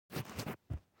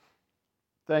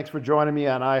Thanks for joining me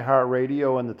on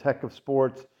iHeartRadio and the Tech of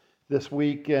Sports this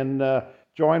week, and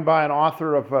joined by an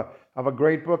author of a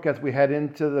great book as we head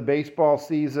into the baseball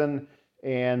season.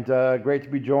 And great to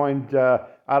be joined out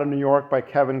of New York by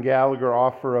Kevin Gallagher,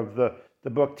 author of the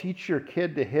book Teach Your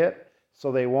Kid to Hit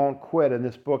So They Won't Quit. And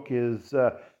this book is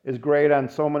great on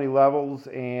so many levels,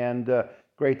 and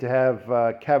great to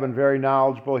have Kevin, very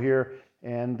knowledgeable here.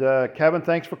 And Kevin,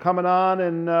 thanks for coming on,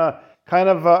 and kind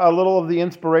of a little of the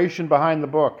inspiration behind the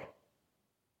book.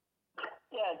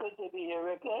 Yeah, good to be here,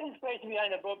 Rick. The inspiration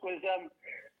behind the book was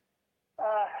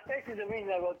basically the reason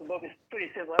I wrote the book is pretty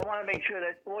simple. I want to make sure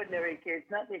that ordinary kids,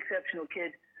 not the exceptional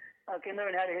kid, can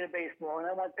learn how to hit a baseball. And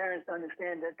I want parents to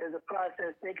understand that there's a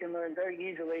process they can learn very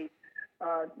easily,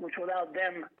 which will allow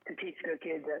them to teach their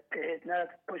kids to hit,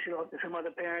 not push it off to some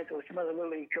other parents or some other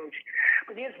little league coach.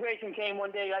 But the inspiration came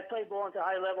one day. I played ball into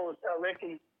high levels, Rick,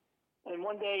 and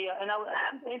one day,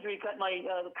 injury cut my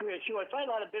career short. So I had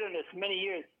a lot of bitterness for many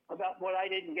years about what I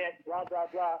didn't get, blah, blah,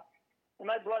 blah. And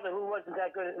my brother, who wasn't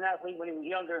that good an athlete when he was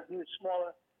younger, he was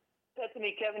smaller, said to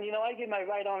me, Kevin, I give my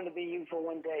right arm to be you for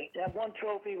one day. To have one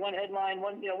trophy, one headline,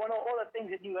 all the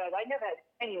things that you have. I never had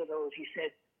any of those, he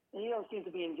said. And you don't seem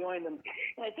to be enjoying them.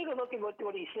 And I took a look at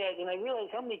what he said, and I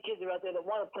realized how many kids are out there that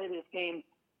want to play this game,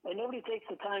 and nobody takes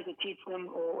the time to teach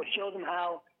them or show them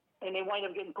how, and they wind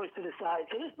up getting pushed to the side.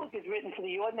 So this book is written for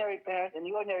the ordinary parent and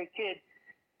the ordinary kid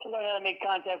to learn how to make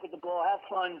contact with the ball, have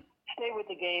fun, stay with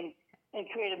the game, and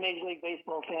create a Major League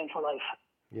Baseball fan for life.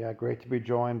 Yeah, great to be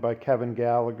joined by Kevin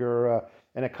Gallagher,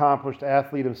 an accomplished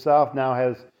athlete himself, now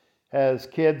has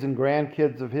kids and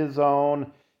grandkids of his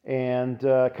own, and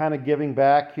kind of giving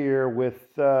back here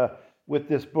with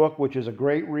this book, which is a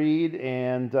great read,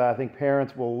 and I think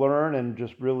parents will learn and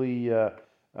just really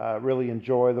really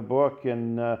enjoy the book.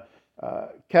 And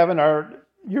Kevin,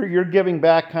 you're giving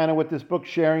back kind of with this book,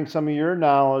 sharing some of your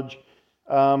knowledge,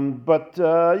 but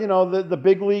the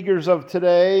big leaguers of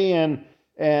today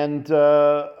and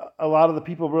a lot of the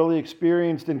people really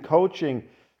experienced in coaching,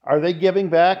 are they giving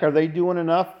back? Are they doing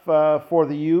enough for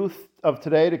the youth of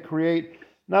today to create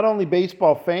not only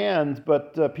baseball fans,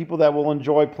 but people that will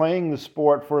enjoy playing the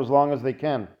sport for as long as they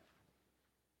can?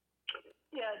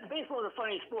 Yeah, baseball is a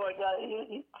funny sport.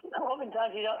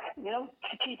 Oftentimes, you don't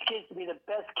teach kids to be the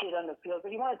best kid on the field,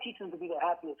 but you want to teach them to be the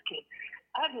happiest kid.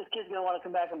 Happiest kid's going to want to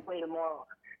come back and play tomorrow.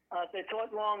 If they're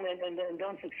taught wrong and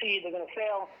don't succeed, they're going to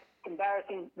fail. It's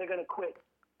embarrassing. They're going to quit.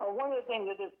 One of the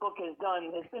things that this book has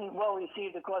done, it's been well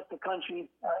received across the country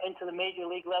into the major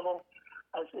league level.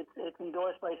 It's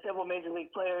endorsed by several major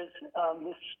league players.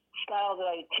 This style that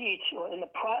I teach,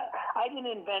 I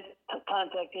didn't invent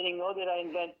contact hitting, nor did I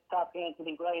invent top hand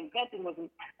hitting. What I invented was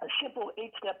a simple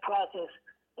 8-step process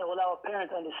that will allow a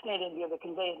parent to understand it and be able to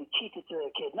convey it and teach it to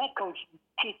their kid, not coach,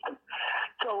 teach them.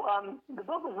 So the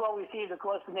book was well received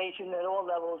across the nation at all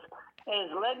levels, and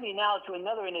has led me now to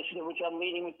another initiative which I'm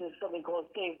leading, which is something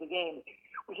called Save the Game,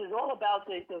 which is all about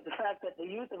the fact that the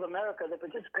youth of America, the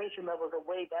participation levels are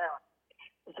way down.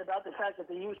 It's about the fact that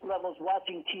the youth levels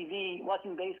watching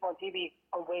baseball on TV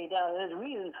are way down. And there's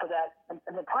reasons for that.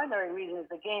 And the primary reason is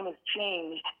the game has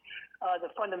changed the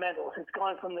fundamentals. It's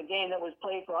gone from the game that was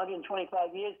played for 125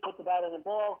 years, put the bat on the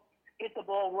ball, hit the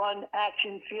ball, run,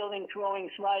 action, fielding, throwing,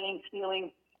 sliding, stealing.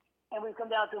 And we've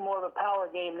come down to more of a power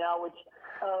game now, which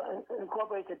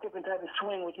incorporates a different type of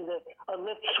swing, which is a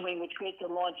lift swing, which creates a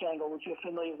launch angle, which you're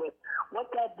familiar with.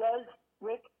 What that does,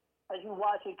 Rick, as you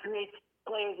watch, it creates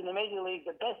players in the major league,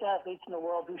 the best athletes in the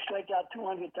world, who strike out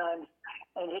 200 times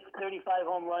and hit 35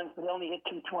 home runs, but they only hit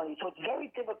 220. So it's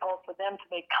very difficult for them to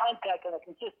make contact on a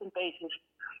consistent basis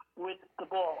with the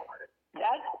ball.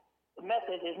 That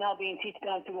method is now being taught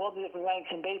down through all the different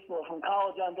ranks in baseball, from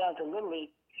college on down to Little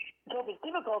League. So if it's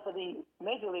difficult for the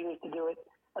major leaguers to do it,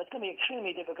 it's going to be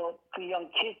extremely difficult for young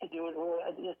kids to do it, or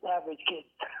just average kids.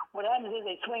 What happens is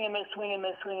they swing and miss, swing and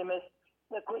miss, swing and miss.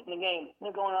 They're quitting the game.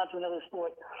 They're going on to another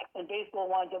sport. And baseball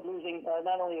winds up losing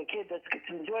not only a kid that's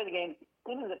to enjoy the game,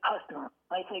 they lose a customer.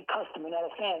 I say customer, not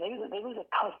a fan. They lose a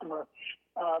customer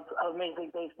of Major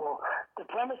League Baseball. The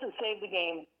premise of Save the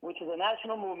Game, which is a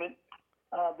national movement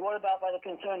brought about by the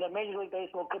concern that Major League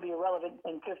Baseball could be irrelevant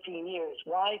in 15 years.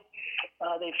 Why?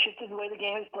 They've shifted the way the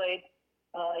game is played,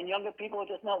 and younger people are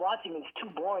just not watching. It's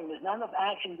too boring. There's not enough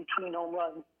action between home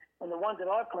runs. And the ones that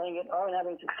are playing it aren't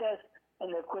having success, and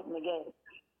they're quitting the game.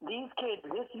 These kids,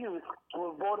 this youth, who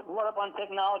were brought up on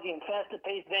technology and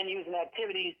faster-paced venues and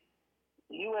activities,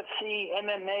 UFC,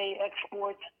 MMA,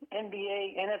 exports,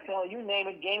 NBA, NFL, you name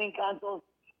it, gaming consoles,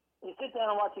 they sit down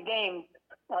and watch a game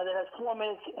that has 4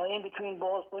 minutes in between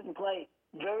balls put in play.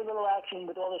 Very little action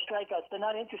with all the strikeouts. They're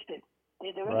not interested.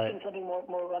 They're Right. interested in something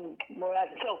more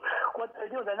active. So what they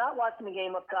do, they're not watching the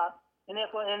game up top, and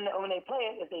therefore, and when they play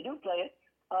it, if they do play it,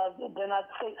 they're not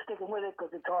sticking with it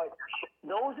because it's hard.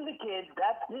 Those are the kids.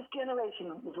 This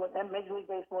generation is what Major League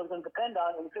Baseball is going to depend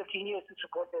on in 15 years to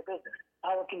support their business.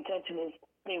 Our contention is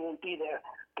they won't be there.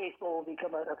 Baseball will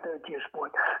become a third-tier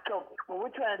sport. So what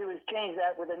we're trying to do is change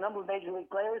that with a number of Major League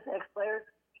players, ex-players,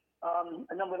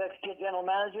 a number of ex-general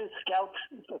managers, scouts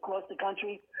across the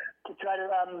country to try to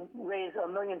raise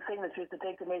 1 million signatures to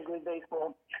take to Major League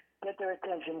Baseball, get their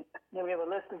attention. Then we have a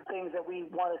list of things that we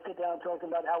want to sit down and talk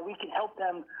about how we can help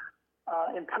them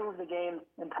improve the game,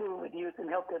 improve with youth, and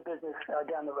help their business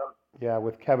down the road. Yeah,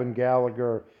 with Kevin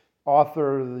Gallagher,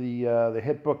 author of the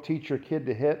hit book Teach Your Kid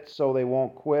to Hit So They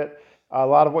Won't Quit. A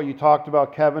lot of what you talked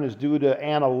about, Kevin, is due to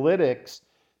analytics,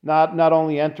 not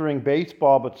only entering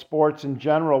baseball but sports in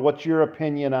general. What's your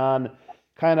opinion on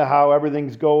kind of how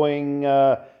everything's going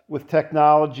with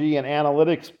technology and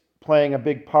analytics playing a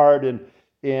big part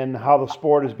in how the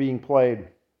sport is being played?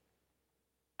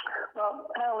 Well,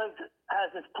 analytics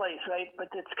has its place, right? But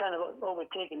it's kind of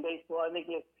overtaken baseball. I think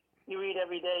you read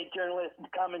every day, journalists,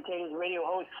 commentators, radio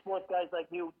hosts, sports guys like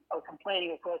you are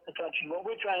complaining across the country. What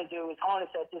we're trying to do is harness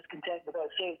that discontent with our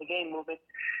Save the Game movement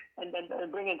and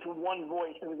bring it to one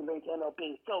voice that we can bring to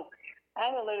MLB. So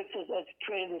analytics has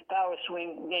created this power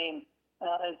swing game.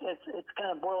 It's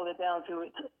kind of boiled it down to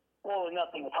it's all or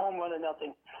nothing. It's home run or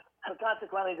nothing. So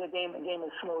consequently, the game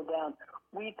is slowed down.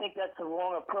 We think that's the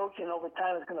wrong approach, and over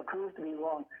time, it's going to prove to be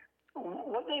wrong.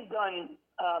 What they've done,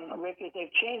 Rick, is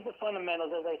they've changed the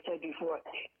fundamentals, as I said before.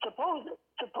 Suppose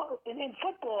in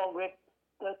football, Rick,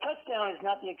 the touchdown is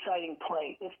not the exciting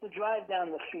play. It's the drive down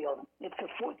the field. It's the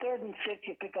 3rd and 6,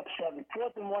 you pick up 7.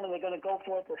 4th and 1, and they're going to go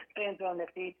for it. The fans are on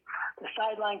their feet. The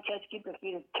sideline catch, keep their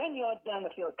feet 10 yards down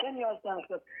the field, 10 yards down the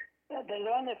field.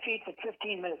 They're on their feet for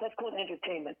 15 minutes. That's called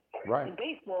entertainment. Right. In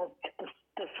baseball,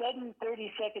 the sudden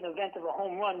 30-second event of a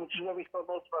home run, which is where we score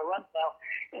most of our runs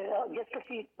now, gets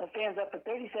the fans up for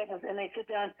 30 seconds, and they sit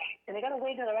down, and they got to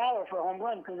wait another hour for a home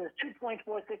run because there's 2.46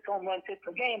 home runs hit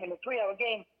per game. In a 3-hour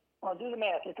game, well, do the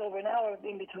math. It's over an hour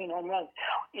in between home runs.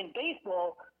 In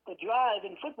baseball, the drive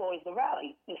in football is the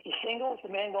rally. It's the single. It's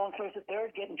the man going first or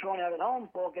third, getting thrown out at home.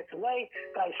 Ball gets away.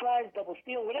 Guy slides, double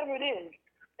steal, whatever it is.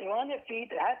 They're on their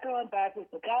feet. Their hats are on backwards.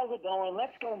 The towels are going.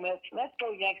 Let's go Mets. Let's go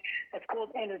Yanks. That's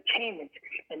called entertainment.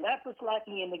 And that's what's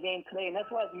lacking in the game today. And that's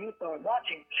why the youth are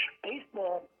watching.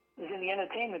 Baseball is in the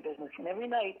entertainment business. And every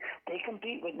night they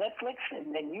compete with Netflix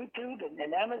and YouTube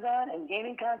and Amazon and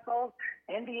gaming consoles,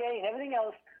 NBA and everything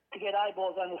else to get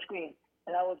eyeballs on the screen.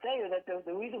 And I will tell you that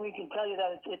the reason we can tell you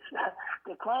that it's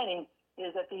declining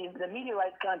is that the media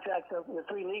rights contracts of the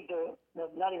 3 leagues are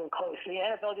not even close. The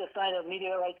NFL just signed a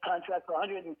media rights contract for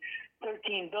 $113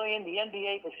 billion, the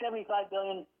NBA for $75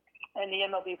 billion, and the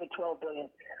MLB for $12 billion.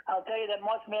 I'll tell you that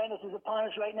March Madness is upon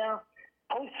us right now.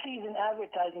 Postseason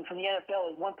advertising from the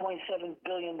NFL is $1.7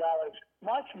 billion.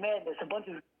 March Madness, a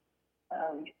bunch of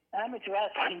amateur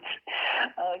athletes,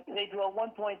 they draw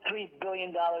 $1.3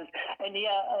 billion. And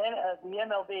the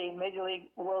MLB, Major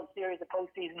League World Series, the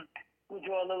postseason, we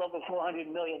draw a little over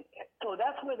 $400 million. So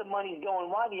that's where the money's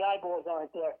going. Why the eyeballs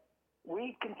aren't there?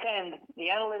 We contend the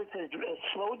analytics has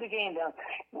slowed the game down.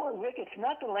 Well, Rick, it's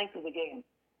not the length of the game.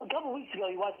 A couple of weeks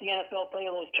ago, you watched the NFL play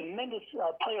those tremendous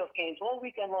playoff games all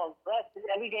weekend long.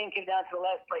 Every game came down to the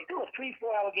last play. They were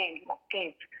 3-4 hour games.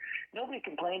 Nobody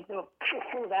complained. They were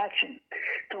full of action.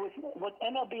 So what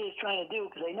MLB is trying to do,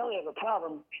 because they know they have a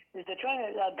problem, is they're trying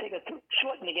to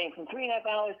shorten the game from 3.5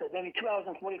 hours to maybe 2 hours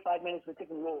and 45 minutes with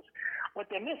different rules. What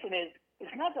they're missing is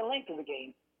it's not the length of the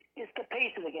game. It's the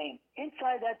pace of the game.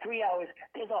 Inside that 3 hours,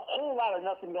 there's a whole lot of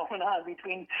nothing going on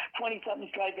between 20-something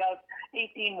strikeouts,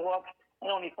 18 walks, and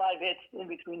only 5 hits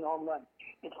in between the home run.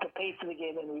 It's the pace of the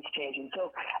game that needs changing.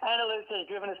 So analytics has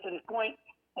driven us to this point,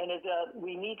 and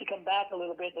we need to come back a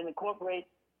little bit and incorporate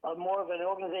more of an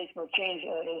organizational change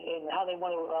in how they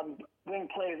want to bring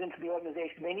players into the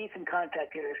organization. They need some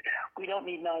contact hitters. We don't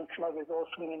need 9 sluggers all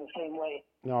swinging the same way.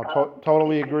 No,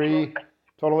 totally agree.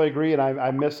 Totally agree. And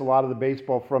I miss a lot of the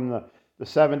baseball from the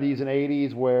 70s and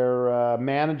 80s where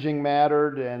managing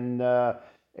mattered and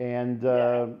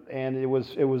it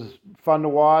was fun to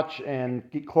watch and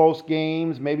close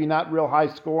games, maybe not real high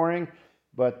scoring,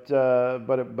 but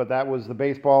that was the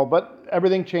baseball. But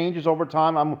everything changes over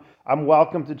time. I'm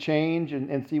welcome to change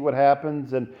and see what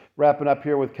happens. And wrapping up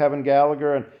here with Kevin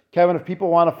Gallagher. And Kevin, if people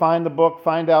want to find the book,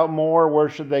 find out more, where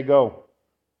should they go?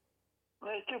 Well,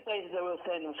 there's 2 places I will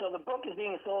send them. So the book is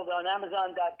being sold on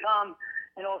Amazon.com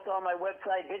and also on my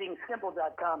website,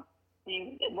 hittingsimple.com.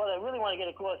 what I really want to get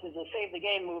across is the Save the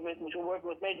Game movement, which will work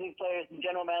with major league players and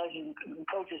general managers and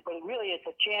coaches. But really, it's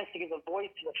a chance to give a voice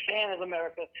to the fan of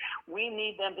America. We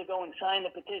need them to go and sign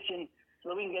the petition so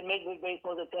that we can get Major League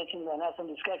Baseball's attention and have some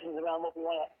discussions around what we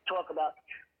want to talk about.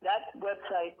 That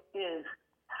website is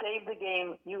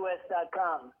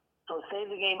SaveTheGameUS.com. So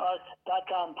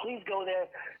SaveTheGameUS.com. Please go there.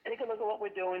 Take a look at what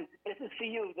we're doing. This is for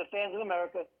you, the fans of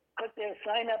America. Click there,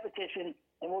 sign that petition,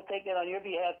 and we'll take that on your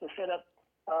behalf to set up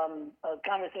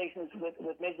conversations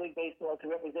with Major League Baseball to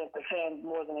represent the fans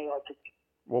more than they are today.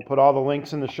 We'll put all the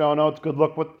links in the show notes. Good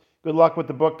luck with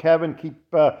the book, Kevin.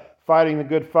 Keep fighting the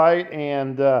good fight,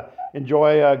 and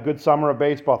enjoy a good summer of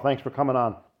baseball. Thanks for coming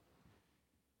on.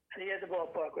 See you at the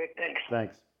ballpark, Rick. Thanks.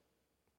 Thanks.